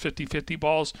some of those 50-50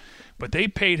 balls, but they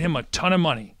paid him a ton of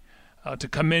money to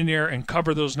come in there and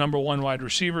cover those number 1 wide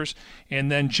receivers. And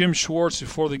then Jim Schwartz,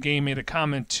 before the game, made a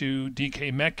comment to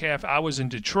DK Metcalf, I was in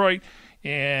Detroit,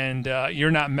 and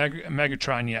you're not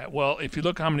Megatron yet. Well, if you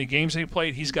look at how many games they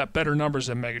played, he's got better numbers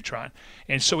than Megatron.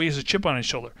 And so he has a chip on his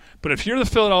shoulder. But if you're the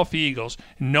Philadelphia Eagles,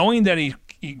 knowing that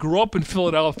he grew up in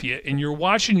Philadelphia, and you're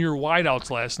watching your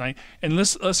wideouts last night, and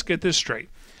let's get this straight.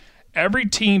 Every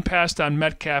team passed on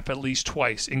Metcalf at least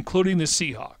twice, including the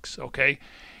Seahawks, okay?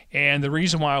 And the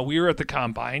reason why we were at the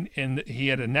Combine, and he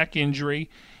had a neck injury,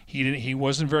 he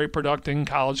wasn't very productive in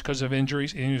college because of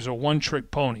injuries, and he was a one-trick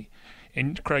pony.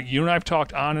 And, Craig, you and I have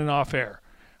talked on and off air.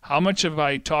 How much have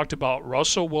I talked about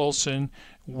Russell Wilson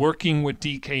working with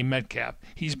DK Metcalf?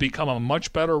 He's become a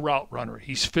much better route runner.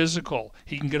 He's physical.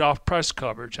 He can get off press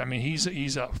coverage. I mean,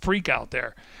 he's a freak out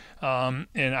there.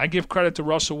 And I give credit to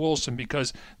Russell Wilson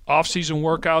because off-season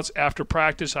workouts after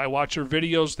practice, I watch their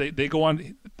videos. They go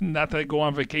on, not that they go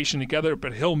on vacation together,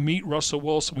 but he'll meet Russell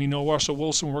Wilson. We know Russell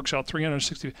Wilson works out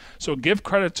 360. So give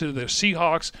credit to the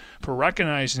Seahawks for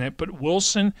recognizing it. But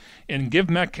Wilson and give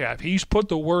Metcalf, he's put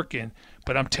the work in.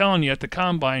 But I'm telling you, at the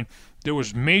Combine, there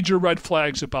was major red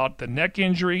flags about the neck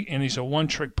injury, and he's a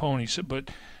one-trick pony. So, but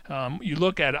you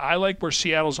look at it, I like where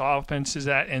Seattle's offense is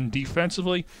at, and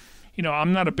defensively,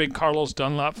 I'm not a big Carlos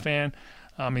Dunlap fan.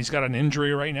 He's got an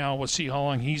injury right now. We'll see how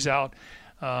long he's out.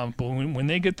 But when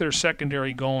they get their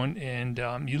secondary going,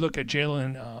 and you look at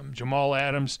Jamal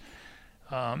Adams,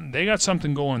 they got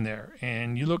something going there.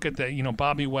 And you look at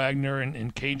Bobby Wagner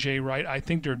and KJ Wright, I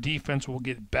think their defense will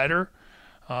get better.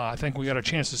 I think we got a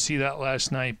chance to see that last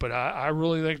night. But I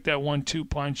really like that 1-2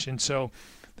 punch. And so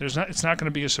it's not going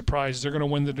to be a surprise. They're going to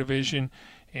win the division,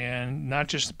 and not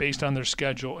just based on their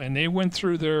schedule. And they went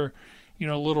through their,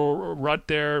 little rut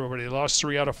there where they lost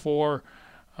 3 out of 4.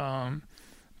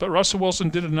 But Russell Wilson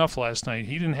did enough last night.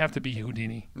 He didn't have to be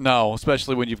Houdini. No,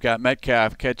 especially when you've got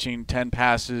Metcalf catching 10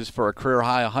 passes for a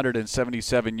career-high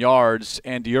 177 yards.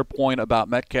 And to your point about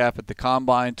Metcalf at the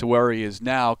Combine to where he is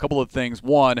now, a couple of things.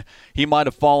 One, he might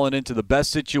have fallen into the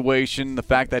best situation, the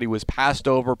fact that he was passed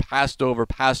over,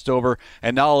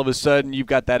 and now all of a sudden you've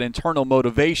got that internal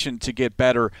motivation to get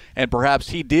better, and perhaps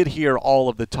he did hear all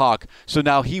of the talk, so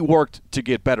now he worked to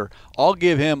get better. I'll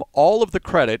give him all of the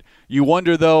credit. You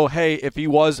wonder, though, hey, if he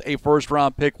was a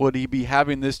first-round pick, would he be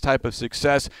having this type of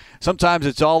success? Sometimes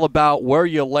it's all about where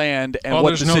you land and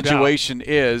what the situation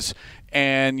is.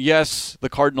 And, yes, the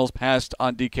Cardinals passed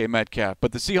on DK Metcalf.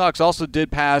 But the Seahawks also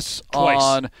did pass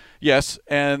on – yes,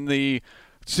 and the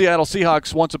Seattle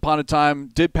Seahawks once upon a time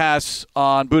did pass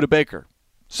on Budda Baker.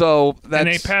 So that's – and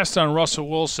they passed on Russell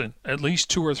Wilson at least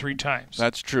 2 or 3 times.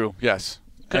 That's true, yes.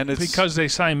 And because they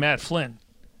signed Matt Flynn.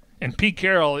 And Pete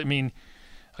Carroll,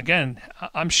 again,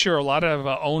 I'm sure a lot of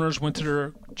owners went to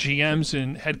their GMs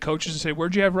and head coaches and say,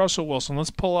 "Where'd you have Russell Wilson? Let's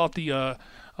pull out the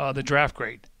draft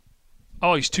grade."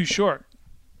 Oh, he's too short.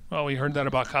 Well, we heard that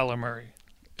about Kyler Murray.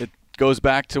 It goes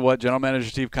back to what General Manager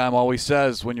Steve Keim always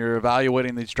says: when you're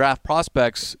evaluating these draft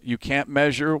prospects, you can't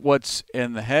measure what's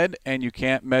in the head and you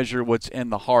can't measure what's in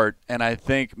the heart. And I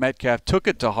think Metcalf took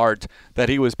it to heart that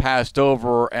he was passed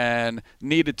over and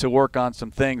needed to work on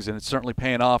some things, and it's certainly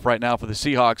paying off right now for the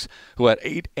Seahawks, who at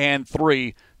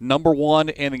 8-3, number 1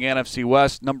 in the NFC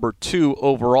West, number 2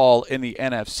 overall in the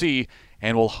NFC,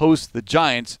 and will host the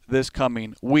Giants this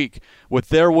coming week. With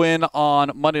their win on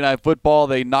Monday Night Football,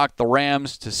 they knocked the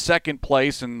Rams to second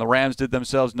place, and the Rams did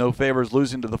themselves no favors,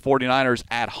 losing to the 49ers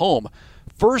at home.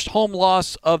 First home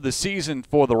loss of the season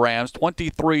for the Rams,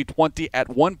 23-20. At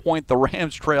one point, the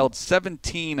Rams trailed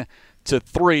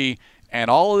 17-3. And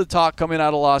all of the talk coming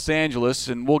out of Los Angeles,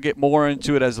 and we'll get more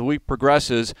into it as the week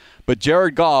progresses, but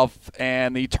Jared Goff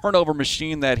and the turnover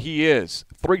machine that he is.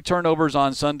 3 turnovers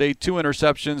on Sunday, 2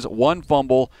 interceptions, 1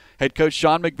 fumble. Head coach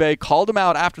Sean McVay called him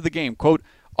out after the game, quote,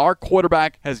 "Our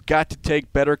quarterback has got to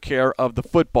take better care of the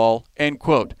football," end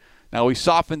quote. Now, he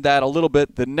softened that a little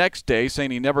bit the next day,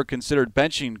 saying he never considered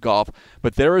benching Goff,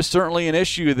 but there is certainly an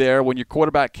issue there when your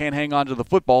quarterback can't hang on to the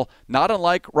football, not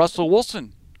unlike Russell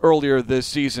Wilson earlier this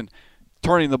season,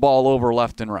 turning the ball over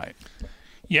left and right.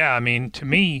 Yeah, I mean, to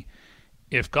me,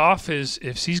 if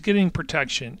he's getting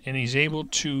protection and he's able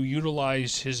to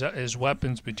utilize his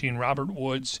weapons between Robert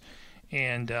Woods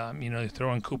and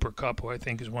throw in Cooper Kupp, who I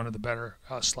think is one of the better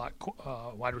slot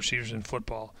wide receivers in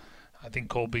football. I think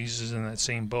Cole Beasley is in that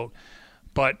same boat.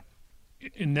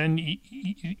 And then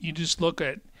you just look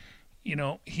at,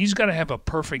 he's got to have a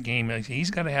perfect game.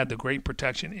 He's got to have the great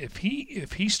protection. If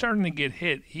he's starting to get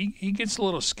hit, he gets a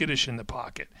little skittish in the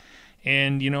pocket.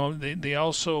 And, they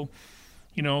also,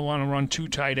 want to run 2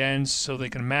 tight ends so they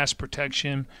can mass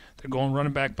protection. They're going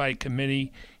running back by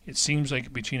committee. It seems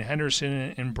like between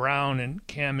Henderson and Brown and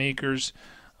Cam Akers,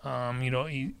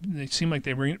 they seem like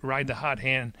they ride the hot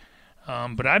hand.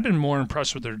 But I've been more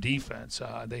impressed with their defense.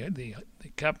 They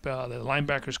kept the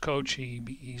linebackers coach.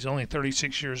 He's only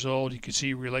 36 years old. You can see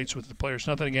he relates with the players.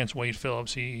 Nothing against Wade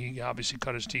Phillips. He obviously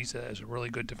cut his teeth as a really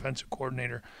good defensive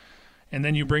coordinator. And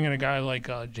then you bring in a guy like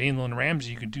Jalen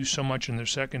Ramsey. You can do so much in their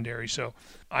secondary. So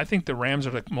I think the Rams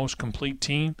are the most complete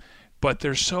team, but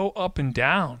they're so up and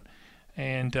down.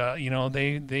 And,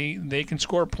 they can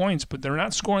score points, but they're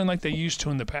not scoring like they used to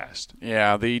in the past.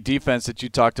 Yeah, the defense that you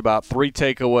talked about, 3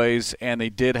 takeaways, and they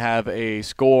did have a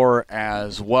score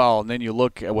as well. And then you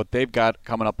look at what they've got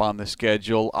coming up on the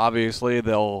schedule. Obviously,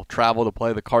 they'll travel to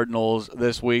play the Cardinals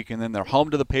this week, and then they're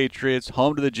home to the Patriots,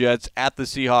 home to the Jets, at the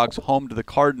Seahawks, home to the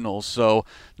Cardinals. So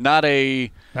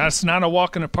that's not a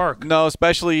walk in the park. No,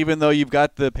 especially even though you've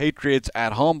got the Patriots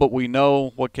at home, but we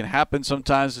know what can happen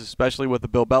sometimes, especially with the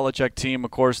Bill Belichick team,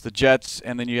 of course, the Jets,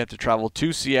 and then you have to travel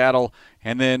to Seattle,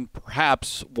 and then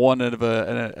perhaps one of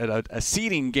a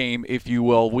seeding game, if you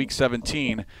will, Week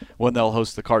 17, when they'll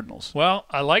host the Cardinals. Well,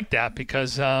 I like that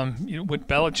because what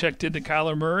Belichick did to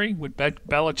Kyler Murray, what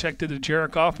Belichick did to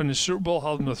Jared Goff in the Super Bowl,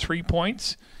 held him to 3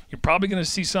 points, you're probably going to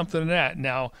see something of that.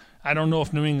 Now, I don't know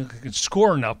if New England could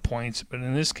score enough points, but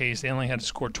in this case, they only had to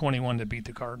score 21 to beat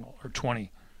the Cardinals, or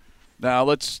 20. Now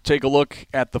let's take a look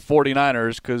at the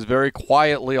 49ers, because very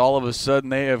quietly, all of a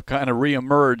sudden, they have kind of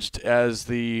reemerged as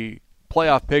the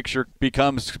playoff picture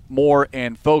becomes more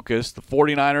in focus. The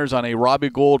 49ers on a Robbie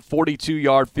Gould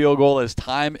 42-yard field goal as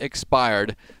time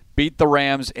expired beat the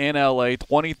Rams in L.A.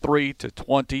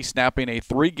 23-20, snapping a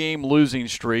 3-game losing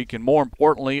streak, and more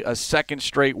importantly, a second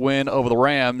straight win over the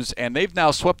Rams. And they've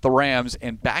now swept the Rams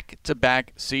in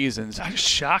back-to-back seasons. That's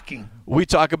shocking. We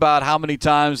talk about how many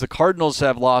times the Cardinals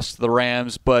have lost to the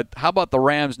Rams, but how about the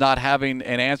Rams not having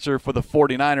an answer for the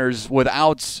 49ers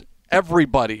without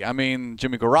everybody? I mean,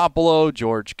 Jimmy Garoppolo,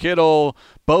 George Kittle,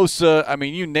 Bosa, I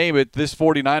mean, you name it, this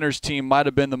 49ers team might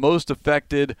have been the most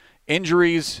affected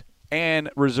injuries and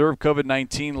reserve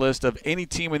COVID-19 list of any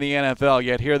team in the NFL,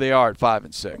 yet here they are at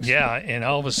 5-6. Yeah, and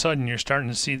all of a sudden you're starting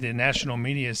to see the national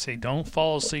media say, don't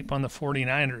fall asleep on the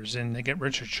 49ers, and they get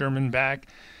Richard Sherman back.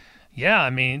 Yeah, I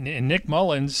mean, and Nick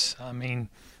Mullins, I mean,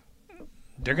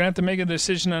 they're going to have to make a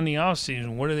decision on the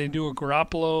offseason. What do they do with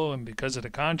Garoppolo and because of the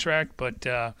contract? But,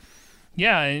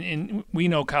 yeah, and we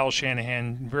know Kyle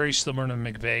Shanahan, very similar to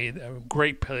McVay,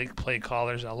 great play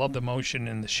callers. I love the motion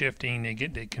and the shifting.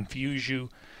 They confuse you.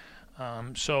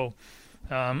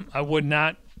 I would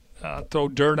not throw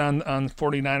dirt on the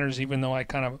 49ers, even though I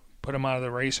kind of put them out of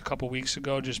the race a couple weeks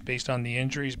ago just based on the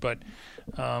injuries. But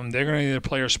they're going to either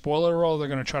play a spoiler role or they're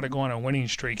going to try to go on a winning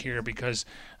streak here because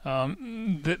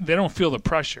they don't feel the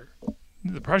pressure.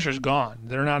 the pressure's gone.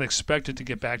 They're not expected to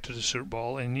get back to the Super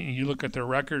Bowl. And you look at their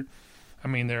record, I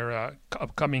mean, their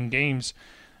upcoming games.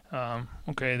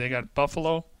 Okay, they got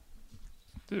Buffalo,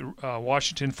 the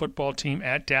Washington football team,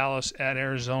 at Dallas, at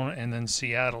Arizona, and then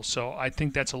Seattle. So I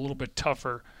think that's a little bit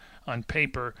tougher on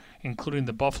paper, including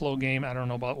the Buffalo game. I don't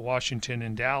know about Washington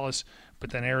and Dallas, but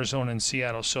then Arizona and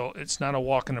Seattle. So it's not a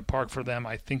walk in the park for them.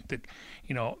 I think that,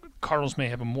 Cardinals may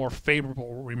have a more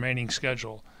favorable remaining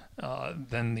schedule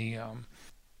than the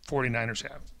 49ers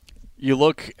have. You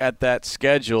look at that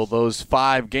schedule, those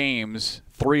 5 games,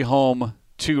 3 home,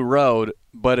 2 road,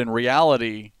 but in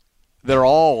reality, they're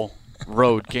all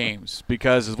road games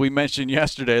because, as we mentioned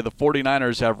yesterday, the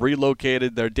 49ers have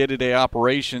relocated their day-to-day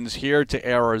operations here to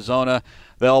Arizona.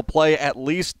 They'll play at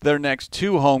least their next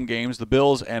 2 home games, the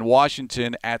Bills and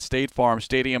Washington, at State Farm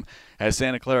Stadium, as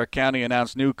Santa Clara County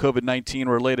announced new COVID-19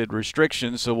 related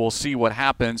restrictions, so we'll see what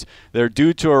happens. They're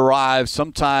due to arrive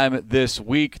sometime this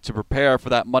week to prepare for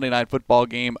that Monday Night Football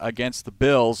game against the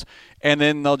Bills, and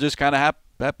then they'll just kind of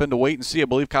happen to wait and see. I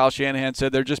believe Kyle Shanahan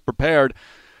said they're just prepared.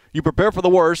 You prepare for the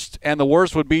worst, and the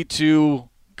worst would be to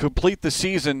complete the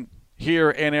season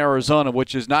here in Arizona,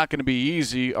 which is not going to be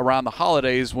easy around the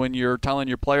holidays when you're telling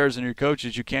your players and your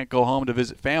coaches you can't go home to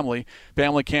visit family.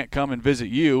 Family can't come and visit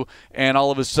you, and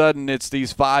all of a sudden it's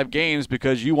these 5 games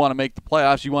because you want to make the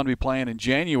playoffs. You want to be playing in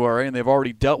January, and they've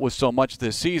already dealt with so much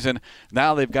this season.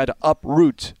 Now they've got to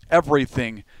uproot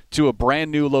everything to a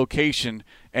brand new location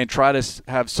and try to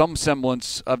have some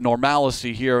semblance of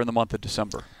normalcy here in the month of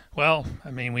December. Well,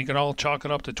 I mean, we could all chalk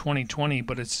it up to 2020,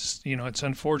 but it's it's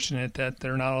unfortunate that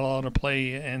they're not allowed to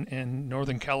play in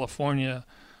Northern California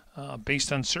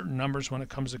based on certain numbers when it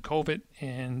comes to COVID,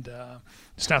 and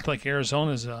it's not like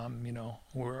Arizona's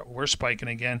we're spiking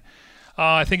again.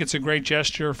 I think it's a great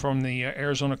gesture from the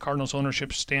Arizona Cardinals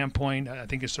ownership standpoint. I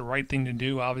think it's the right thing to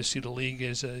do. Obviously, the league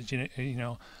is they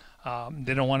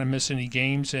don't want to miss any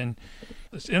games, and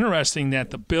it's interesting that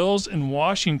the Bills and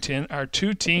Washington are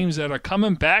 2 teams that are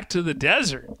coming back to the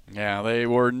desert. Yeah,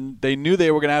 they knew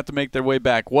they were going to have to make their way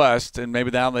back west, and maybe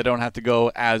now they don't have to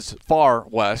go as far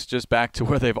west, just back to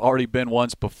where they've already been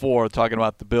once before, talking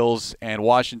about the Bills and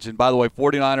Washington. By the way,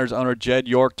 49ers owner Jed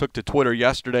York took to Twitter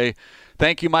yesterday.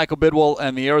 Thank you, Michael Bidwell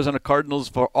and the Arizona Cardinals,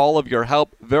 for all of your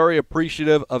help. Very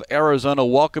appreciative of Arizona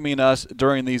welcoming us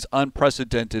during these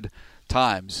unprecedented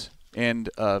times. End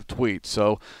of tweet.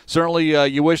 So certainly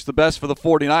you wish the best for the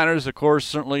 49ers. Of course,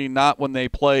 certainly not when they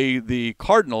play the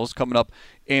Cardinals coming up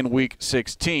in Week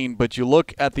 16. But you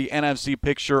look at the NFC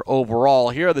picture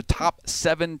overall. Here are the top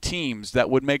 7 teams that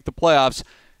would make the playoffs.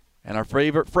 And our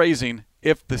favorite phrasing,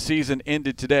 if the season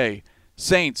ended today: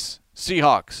 Saints,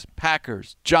 Seahawks,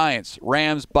 Packers, Giants,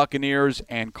 Rams, Buccaneers,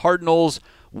 and Cardinals.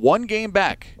 1 game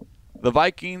back: the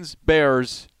Vikings,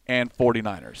 Bears, and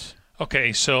 49ers.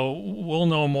 Okay, so we'll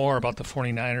know more about the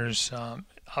 49ers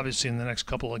obviously in the next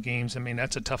couple of games. I mean,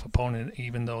 that's a tough opponent,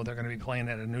 even though they're going to be playing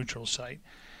at a neutral site.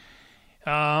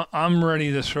 I'm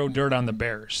ready to throw dirt on the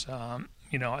Bears.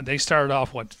 They started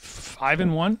off,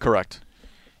 5-1? Correct.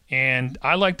 And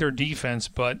I like their defense,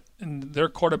 but their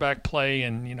quarterback play,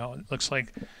 and, it looks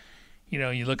like,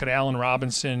 you look at Allen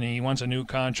Robinson, and he wants a new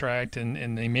contract,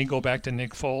 and they may go back to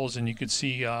Nick Foles, and you could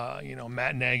see,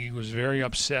 Matt Nagy was very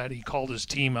upset. He called his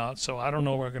team out, so I don't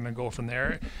know where we're going to go from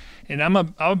there. And I'm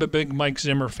a big Mike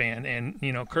Zimmer fan, and,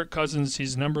 Kirk Cousins,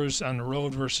 his numbers on the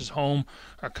road versus home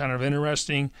are kind of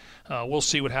interesting. We'll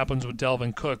see what happens with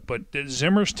Dalvin Cook, but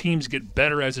Zimmer's teams get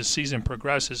better as the season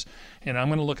progresses, and I'm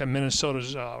going to look at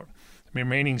Minnesota's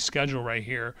remaining schedule right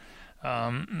here.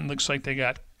 Looks like they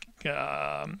got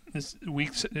this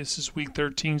is week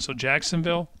 13, so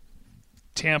Jacksonville,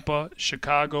 Tampa,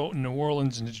 Chicago, New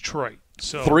Orleans, and Detroit.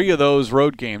 So 3 of those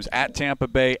road games: at Tampa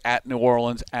Bay, at New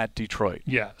Orleans, at Detroit.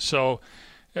 Yeah. So,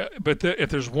 but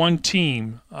if there's one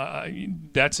team,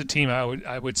 that's a team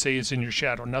I would say is in your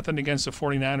shadow. Nothing against the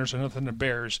 49ers or nothing the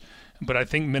Bears, but I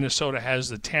think Minnesota has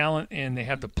the talent and they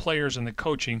have the players and the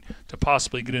coaching to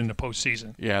possibly get into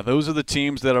postseason. Yeah, those are the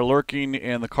teams that are lurking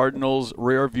in the Cardinals'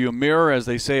 rearview mirror. As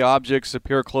they say, objects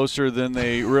appear closer than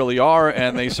they really are,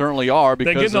 and they certainly are.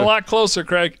 Because they're getting a lot closer,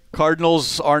 Craig.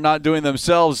 Cardinals are not doing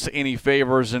themselves any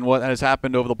favors in what has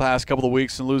happened over the past couple of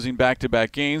weeks and losing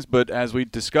back-to-back games. But as we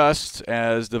discussed,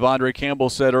 as Devondre Campbell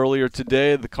said earlier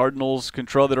today, the Cardinals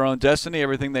control their own destiny.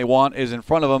 Everything they want is in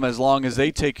front of them as long as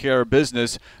they take care of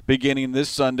business beginning beginning this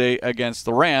Sunday against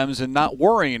the Rams and not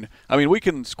worrying. I mean, we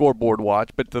can scoreboard watch,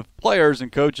 but the players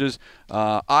and coaches,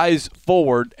 eyes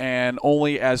forward and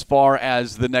only as far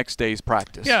as the next day's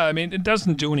practice. Yeah, I mean, it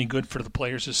doesn't do any good for the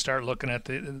players to start looking at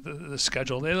the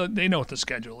schedule. They know what the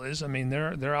schedule is. I mean,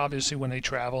 they're obviously when they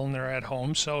travel and they're at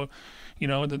home, so the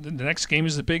next game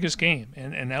is the biggest game,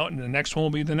 and the next one will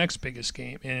be the next biggest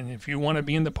game. And if you want to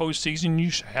be in the postseason,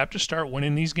 you have to start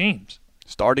winning these games.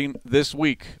 Starting this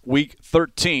week, Week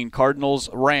 13,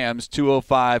 Cardinals-Rams,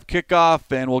 2:05 kickoff,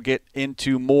 and we'll get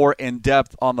into more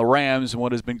in-depth on the Rams and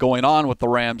what has been going on with the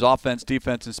Rams' offense,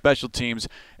 defense, and special teams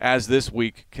as this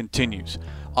week continues.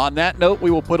 On that note,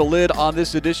 we will put a lid on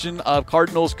this edition of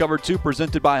Cardinals Cover 2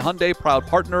 presented by Hyundai, proud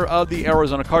partner of the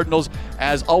Arizona Cardinals.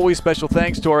 As always, special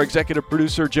thanks to our executive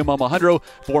producer, Jim Omahundro.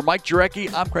 For Mike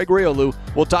Jurecki, I'm Craig Riolu.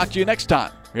 We'll talk to you next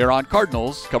time here on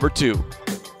Cardinals Cover 2.